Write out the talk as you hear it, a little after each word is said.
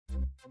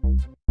Hello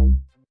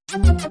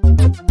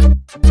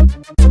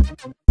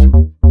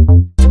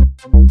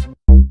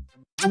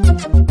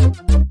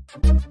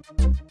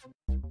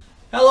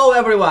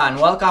everyone,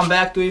 welcome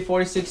back to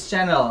E46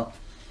 channel.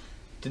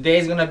 Today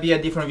is gonna be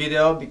a different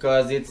video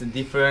because it's a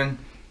different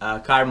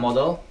car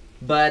model,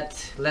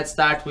 but let's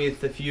start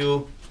with a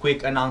few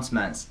quick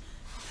announcements.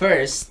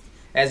 First,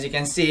 as you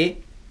can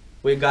see,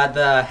 we got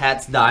the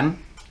hats done.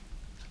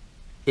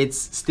 It's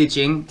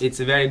stitching,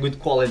 it's a very good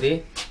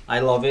quality, I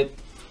love it.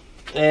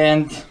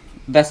 And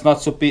that's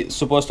not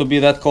supposed to be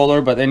that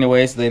color, but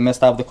anyways, they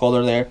messed up the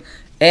color there.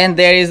 And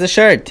there is the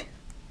shirt,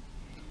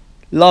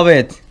 love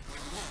it.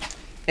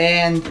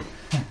 And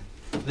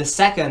the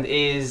second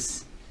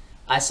is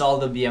I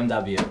sold the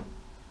BMW.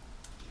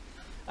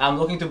 I'm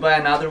looking to buy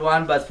another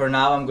one, but for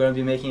now I'm going to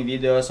be making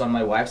videos on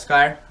my wife's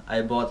car.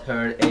 I bought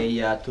her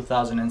a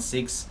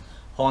 2006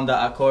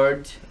 Honda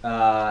Accord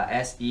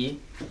SE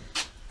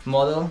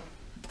model.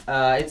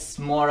 It's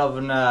more of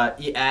an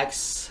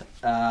EX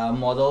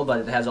model, but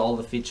it has all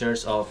the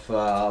features of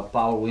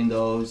power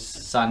windows,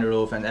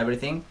 sunroof and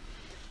everything.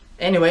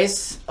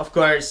 Anyways, of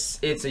course,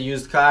 it's a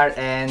used car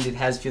and it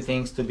has a few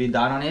things to be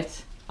done on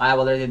it. I have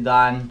already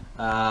done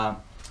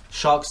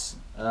shocks,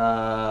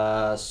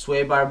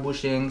 sway bar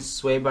bushings,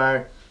 sway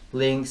bar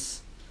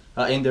links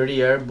in the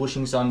rear,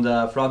 bushings on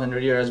the front and the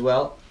rear as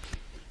well.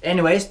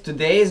 Anyways,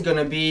 today is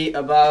gonna be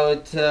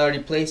about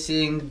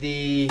replacing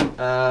the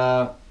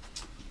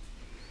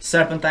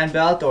Serpentine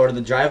belt or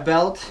the drive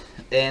belt,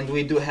 and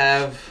we do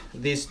have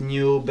this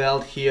new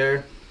belt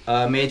here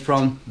made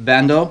from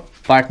Bando,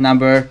 part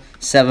number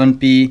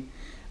 7P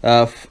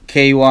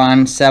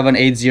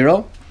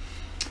K1780.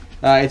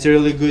 It's a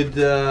really good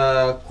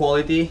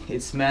quality.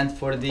 It's meant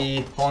for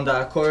the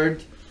Honda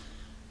Accord.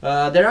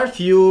 There are a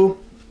few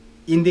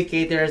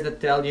indicators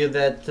that tell you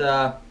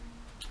that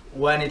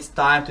when it's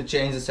time to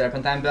change the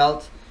Serpentine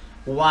belt.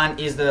 One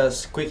is the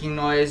squeaking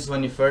noise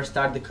when you first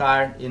start the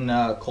car in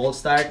a cold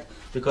start,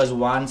 because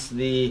once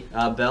the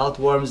belt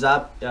warms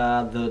up,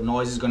 the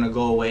noise is gonna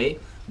go away.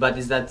 But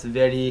it's that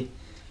very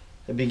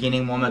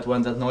beginning moment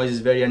when that noise is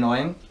very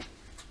annoying,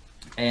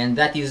 and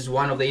that is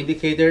one of the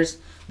indicators.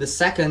 The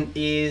second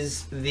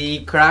is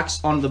the cracks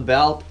on the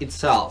belt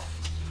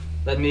itself.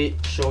 Let me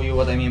show you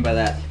what I mean by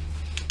that.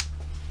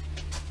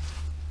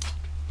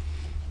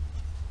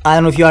 I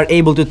don't know if you are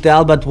able to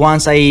tell, but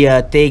once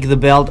I take the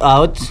belt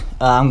out,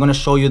 I'm gonna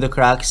show you the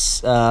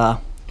cracks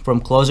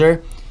from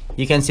closer.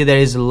 You can see there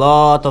is a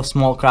lot of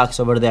small cracks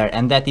over there,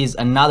 and that is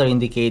another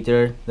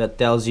indicator that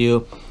tells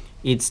you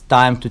it's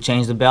time to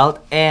change the belt.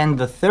 And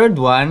the third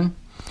one,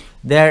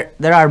 there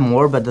are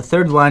more, but the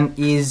third one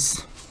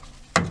is,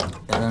 I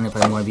don't know if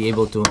I'm going to be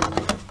able to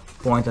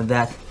point at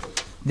that.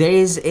 There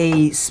is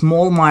a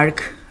small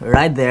mark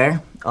right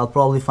there. I'll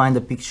probably find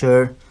a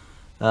picture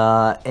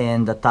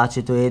and attach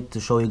it to it to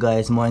show you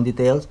guys more in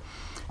details.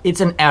 It's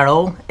an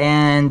arrow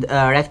and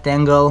a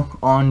rectangle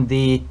on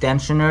the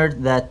tensioner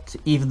that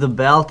if the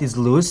belt is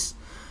loose,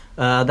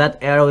 that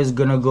arrow is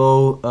gonna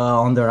go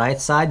on the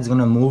right side. It's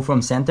gonna move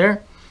from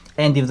center.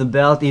 And if the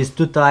belt is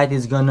too tight,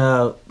 it's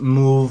gonna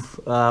move.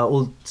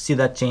 We'll see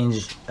that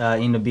change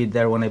in a bit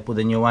there when I put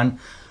the new one.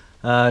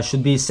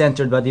 Should be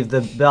centered, but if the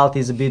belt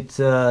is a bit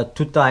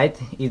too tight,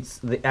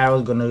 the arrow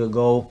is gonna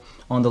go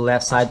on the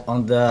left side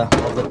of the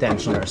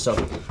tensioner. So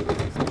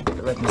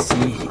let me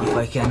see if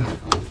I can.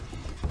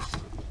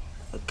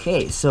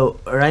 Okay, so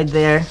right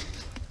there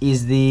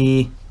is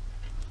the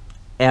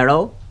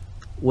arrow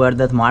where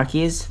that mark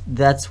is.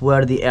 That's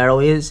where the arrow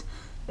is.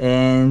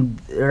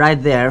 And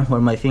right there where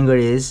my finger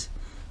is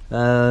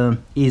a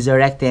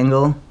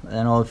rectangle. I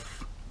don't know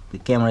if the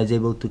camera is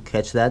able to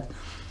catch that.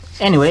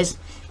 Anyways,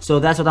 so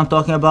that's what I'm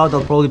talking about.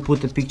 I'll probably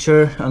put a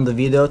picture on the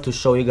video to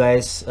show you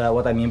guys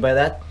what I mean by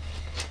that.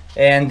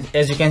 And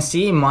as you can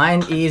see,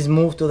 mine is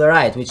moved to the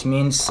right, which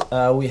means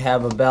we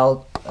have a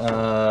belt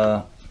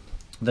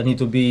that need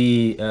to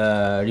be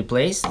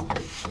replaced.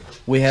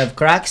 We have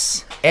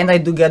cracks, and I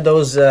do get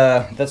those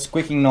that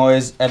squeaking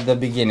noise at the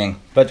beginning.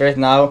 But right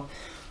now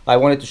I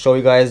wanted to show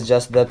you guys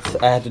just that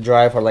I had to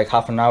drive for like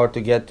half an hour to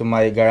get to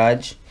my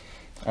garage.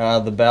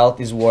 The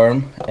belt is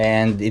warm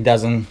and it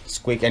doesn't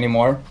squeak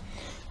anymore.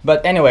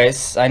 But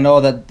anyways, I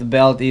know that the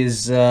belt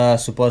is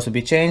supposed to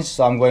be changed,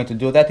 so I'm going to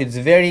do that. It's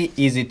very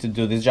easy to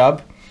do this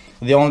job.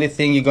 The only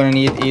thing you're gonna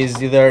need is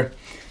either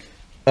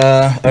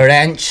a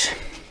wrench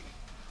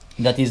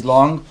that is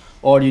long,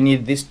 or you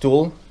need this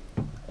tool.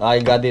 I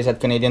got this at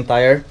Canadian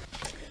Tire.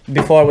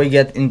 Before we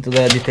get into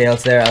the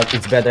details there,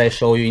 it's better I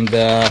show you in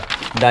the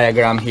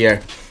diagram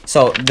here.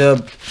 So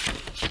the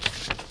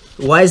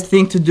wise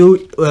thing to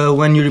do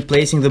when you're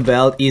replacing the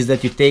belt is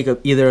that you take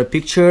either a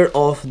picture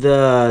of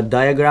the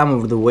diagram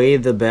of the way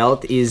the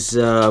belt is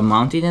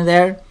mounted in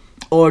there,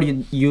 or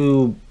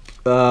you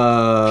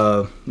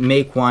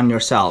make one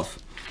yourself.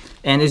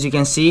 And as you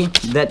can see,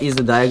 that is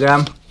the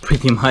diagram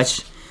pretty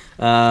much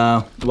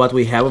what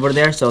we have over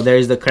there. So there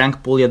is the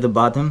crank pulley at the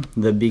bottom,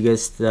 the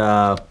biggest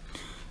pulley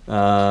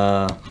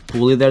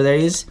there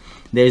is.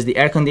 There is the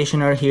air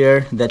conditioner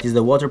here, that is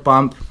the water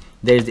pump.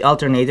 There is the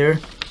alternator,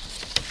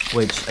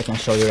 which I can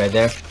show you right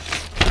there.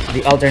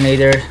 the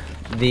alternator,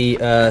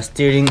 the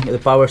steering, the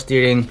power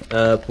steering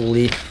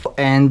pulley,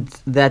 and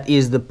that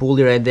is the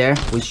pulley right there,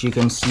 which you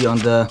can see on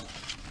the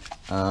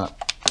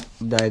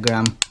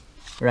diagram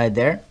right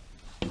there.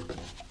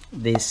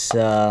 This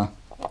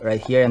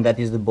right here, and that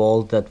is the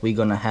bolt that we're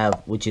gonna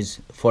have, which is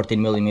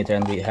 14mm,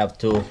 and we have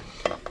to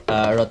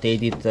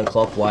rotate it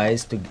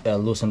clockwise to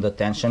loosen the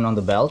tension on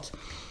the belt.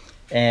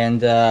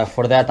 And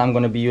for that I'm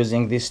gonna be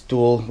using this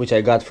tool, which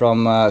I got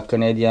from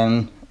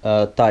Canadian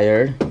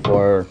Tire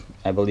for,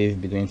 I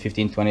believe, between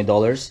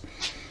 $15–20.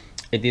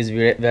 It is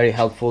very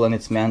helpful, and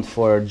it's meant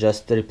for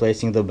just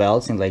replacing the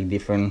belts in like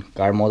different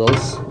car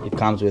models. It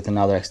comes with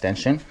another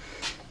extension.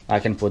 I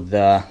can put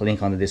the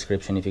link on the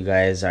description if you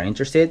guys are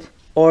interested.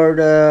 Or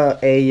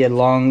a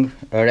long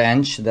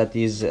wrench that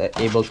is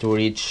able to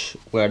reach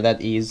where that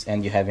is,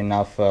 and you have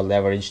enough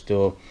leverage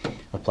to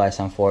apply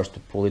some force to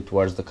pull it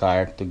towards the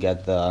car to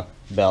get the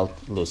belt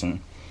loosened.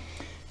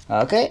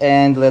 Okay,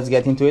 and let's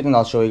get into it, and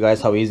I'll show you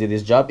guys how easy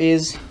this job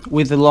is.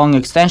 With the long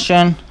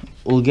extension,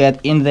 we'll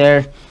get in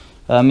there,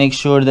 make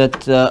sure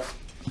that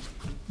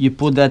you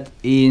put that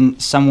in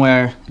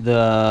somewhere,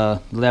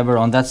 the lever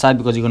on that side,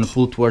 because you're going to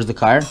pull towards the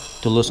car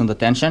to loosen the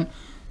tension,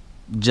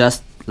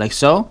 just like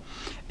so.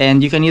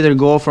 And you can either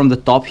go from the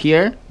top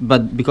here,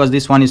 but because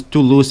this one is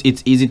too loose,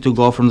 it's easy to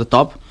go from the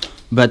top.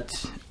 But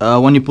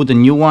when you put a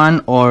new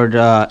one or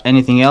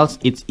anything else,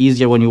 it's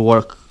easier when you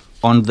work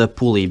on the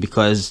pulley,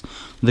 because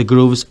the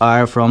grooves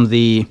are from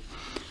the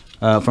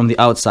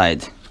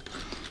outside.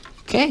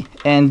 Okay,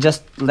 and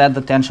just let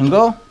the tension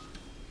go.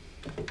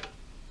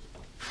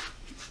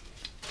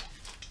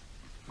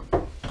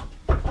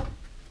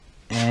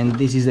 And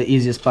this is the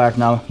easiest part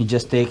now. You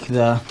just take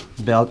the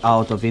belt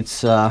out of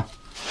its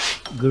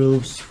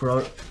grooves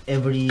for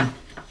every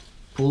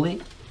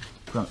pulley.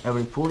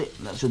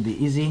 That should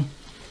be easy.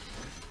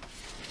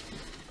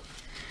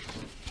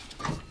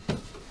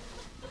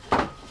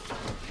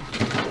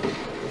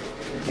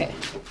 Okay,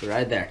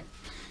 right there.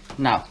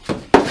 Now,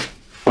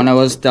 when I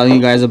was telling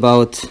you guys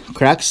about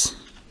cracks,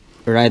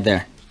 right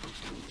there,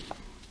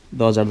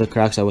 those are the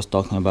cracks I was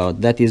talking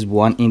about. That is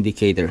one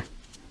indicator.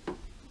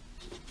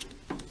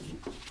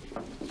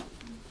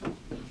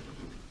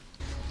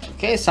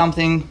 Okay,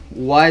 something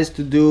wise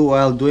to do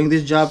while doing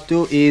this job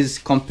too is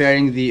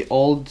comparing the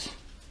old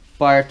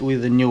part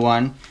with the new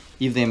one,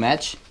 if they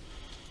match.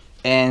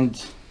 And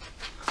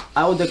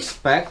I would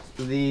expect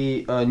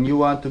the new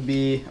one to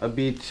be a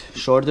bit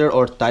shorter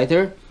or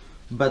tighter,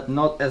 but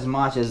not as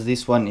much as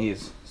this one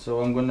is.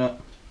 So I'm gonna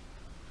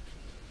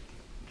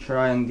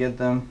try and get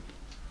them,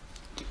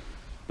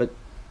 but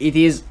it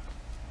is,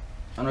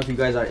 I don't know if you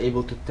guys are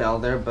able to tell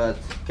there, but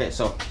okay,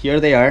 so here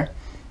they are,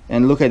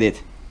 and look at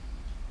it.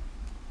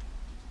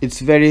 It's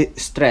very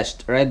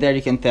stretched. Right there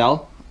you can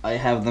tell I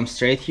have them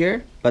straight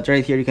here, but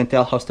right here you can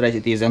tell how stretched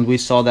it is, and we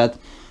saw that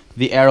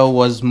the arrow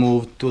was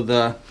moved to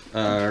the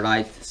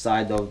right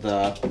side of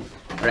the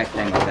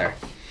rectangle there.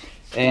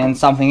 And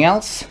something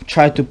else,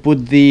 try to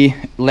put the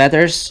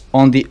letters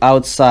on the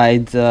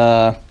outside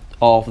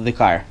of the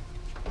car,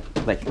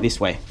 like this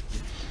way.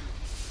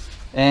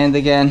 And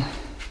again,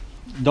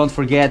 don't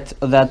forget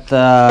that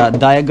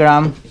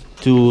diagram,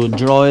 to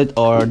draw it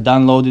or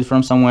download it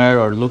from somewhere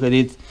or look at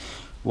it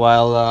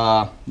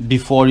while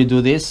before you do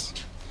this,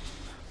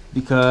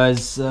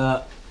 because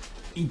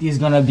it is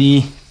gonna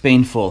be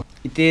painful.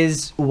 It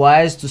is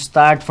wise to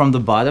start from the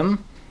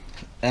bottom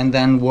and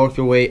then work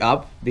your way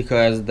up,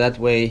 because that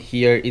way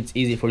here it's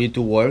easy for you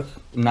to work.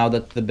 Now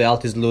that the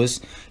belt is loose,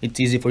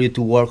 it's easy for you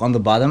to work on the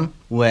bottom,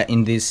 where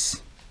in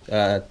these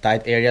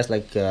tight areas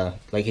like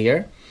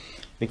here,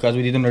 because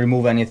we didn't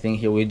remove anything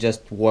here, we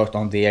just worked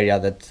on the area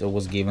that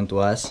was given to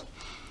us.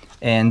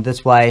 And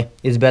that's why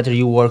it's better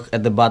you work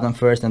at the bottom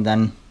first, and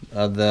then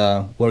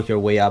work your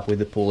way up with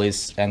the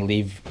pulleys, and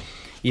leave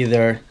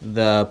either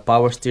the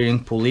power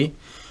steering pulley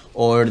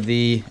or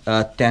the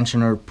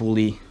tensioner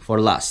pulley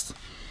for last.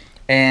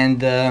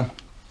 And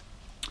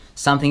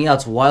something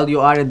else, while you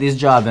are at this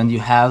job and you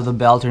have the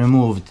belt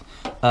removed,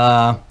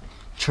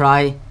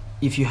 try,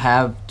 if you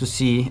have, to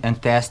see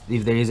and test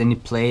if there is any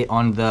play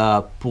on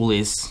the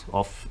pulleys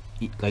of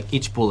like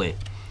each pulley.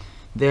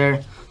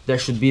 There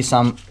should be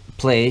some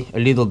play, a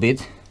little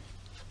bit,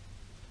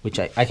 which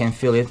I can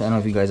feel it. I don't know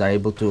if you guys are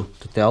able to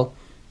tell.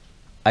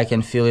 I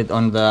can feel it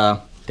on the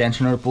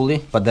tensioner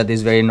pulley, but that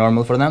is very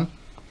normal for them.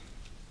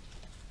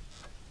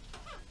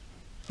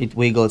 It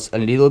wiggles a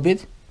little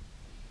bit.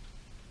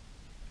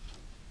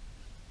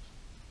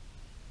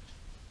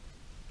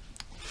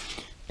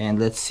 And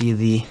let's see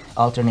the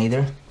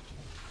alternator.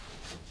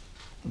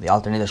 The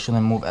alternator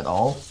shouldn't move at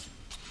all.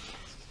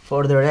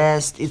 For the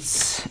rest,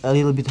 it's a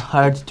little bit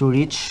hard to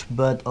reach,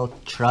 but I'll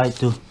try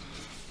to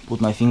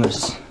put my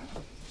fingers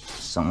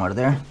somewhere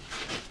there.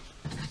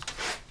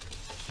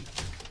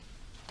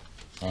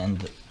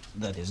 And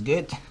that is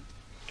good.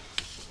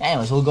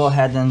 Anyways, we'll go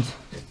ahead and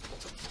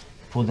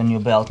put the new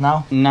belt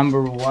now.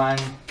 Number one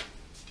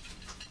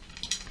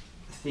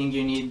thing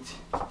you need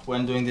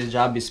when doing this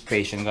job is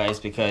patience, guys,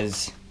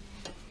 because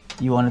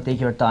you want to take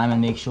your time and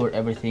make sure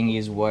everything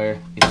is where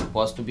it's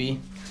supposed to be.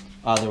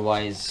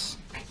 Otherwise,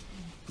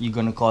 you're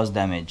gonna cause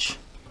damage.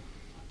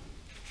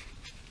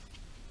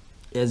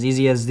 As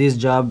easy as this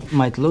job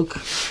might look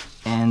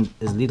and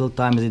as little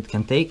time as it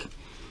can take,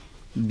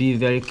 be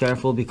very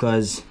careful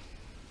because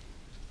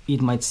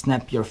it might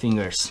snap your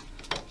fingers,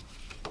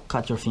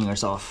 cut your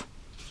fingers off.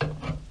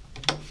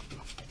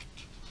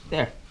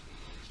 There.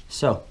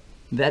 So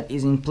that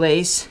is in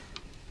place.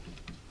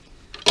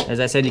 As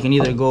I said, you can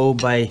either go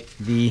by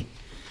the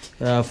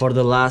for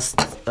the last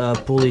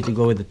pulley to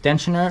go with the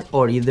tensioner,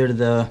 or either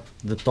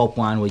the top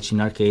one, which in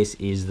our case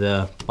is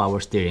the power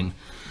steering.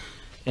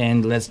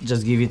 And let's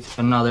just give it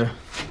another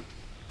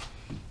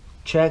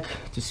check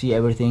to see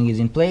everything is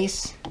in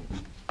place.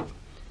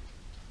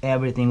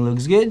 Everything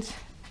looks good,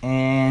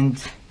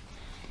 and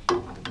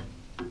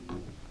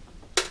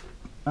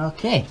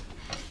okay,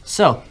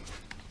 so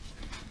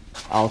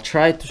I'll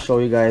try to show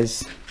you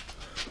guys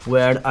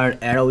where our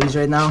arrow is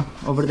right now.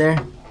 Over there,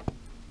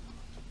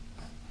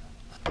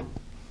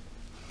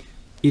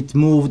 it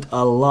moved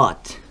a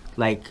lot.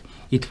 Like,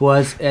 it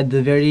was at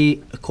the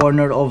very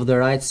corner of the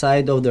right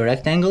side of the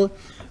rectangle.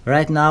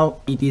 Right now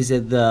it is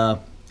at the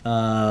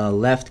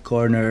left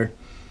corner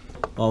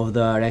of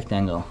the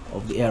rectangle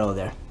of the arrow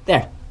there.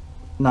 There,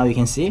 now you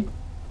can see.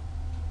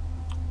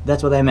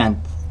 That's what I meant.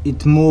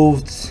 It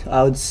moved,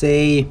 I would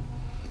say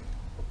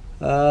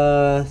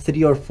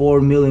 3 or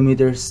 4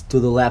 millimeters to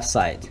the left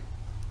side,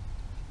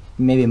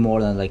 maybe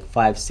more than like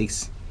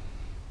 5-6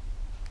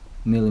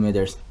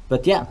 millimeters.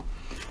 But yeah,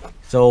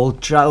 so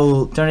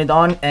we'll turn it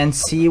on and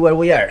see where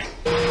we are.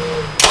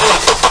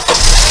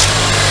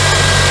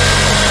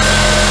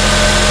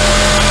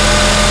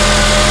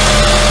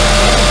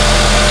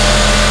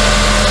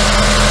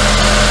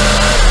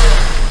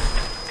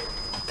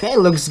 Okay,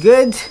 looks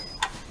good.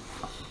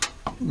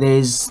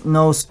 There's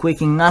no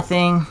squeaking,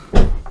 nothing,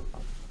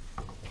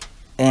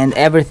 and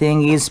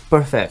everything is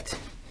perfect.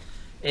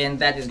 And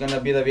that is gonna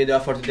be the video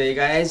for today,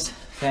 guys.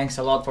 Thanks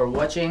a lot for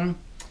watching.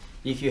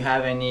 If you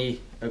have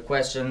any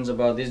questions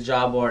about this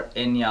job or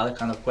any other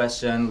kind of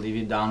question, leave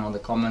it down on the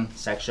comment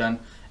section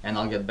and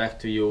I'll get back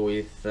to you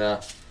with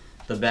the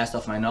best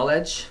of my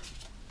knowledge.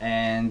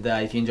 And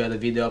if you enjoyed the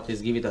video,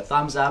 please give it a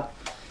thumbs up,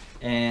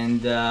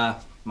 and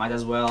might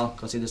as well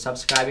consider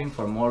subscribing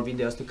for more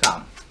videos to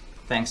come.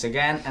 Thanks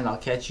again, and I'll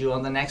catch you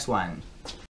on the next one.